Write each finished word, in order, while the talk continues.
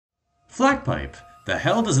Flagpipe. The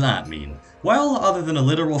hell does that mean? Well, other than a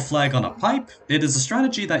literal flag on a pipe, it is a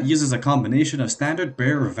strategy that uses a combination of standard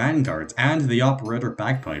bearer vanguards and the operator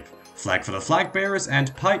bagpipe. Flag for the flag bearers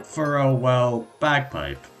and pipe for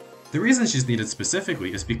bagpipe. The reason she's needed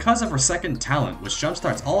specifically is because of her second talent, which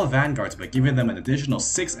jumpstarts all vanguards by giving them an additional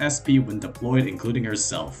 6 SP when deployed, including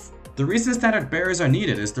herself. The reason standard bearers are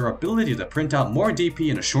needed is their ability to print out more DP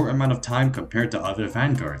in a short amount of time compared to other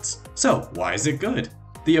vanguards. So, why is it good?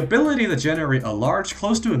 The ability to generate a large,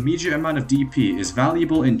 close to immediate amount of DP is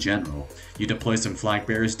valuable in general. You deploy some flag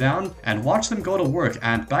bearers down, and watch them go to work,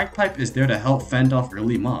 and Bagpipe is there to help fend off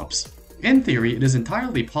early mobs. In theory, it is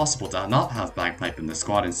entirely possible to not have Bagpipe in the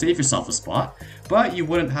squad and save yourself a spot, but you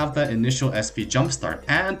wouldn't have that initial SP jumpstart,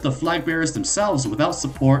 and the flag bearers themselves without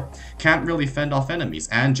support can't really fend off enemies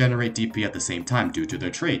and generate DP at the same time due to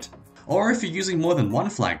their trait. Or if you're using more than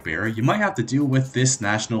one flag bearer, you might have to deal with this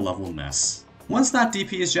national level mess. Once that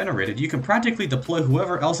DP is generated, you can practically deploy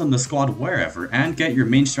whoever else in the squad wherever and get your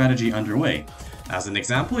main strategy underway. As an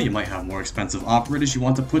example, you might have more expensive operators you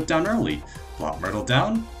want to put down early. Plop Myrtle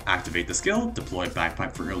down, activate the skill, deploy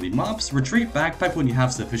Bagpipe for early mobs, retreat Bagpipe when you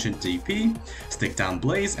have sufficient DP, stick down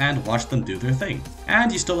Blaze, and watch them do their thing.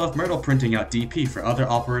 And you still have Myrtle printing out DP for other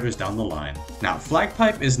operators down the line. Now,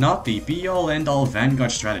 Flagpipe is not the be-all end-all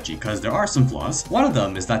Vanguard strategy, cause there are some flaws. One of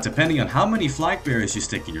them is that depending on how many flag bearers you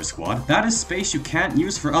stick in your squad, that is space you can't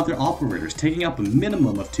use for other operators, taking up a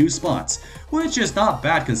minimum of 2 spots, which is not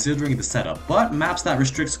bad considering the setup, but maps that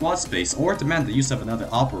restrict squad space or demand the use of another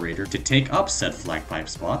operator to take up said Flagpipe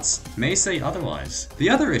spots may say otherwise. The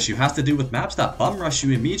other issue has to do with maps that bum rush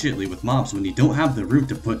you immediately with mobs when you don't have the route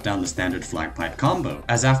to put down the standard Flagpipe combo,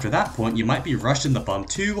 as after that point you might be rushed in the bum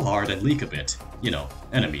too hard and leak a bit. You know,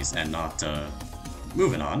 enemies and not,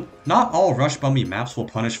 Moving on. Not all rush bummy maps will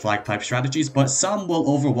punish Flagpipe strategies, but some will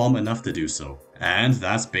overwhelm enough to do so. And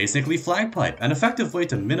that's basically Flagpipe, an effective way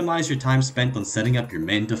to minimize your time spent on setting up your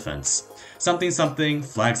main defense. Something,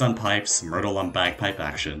 flags on pipes, Myrtle on Bagpipe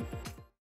action.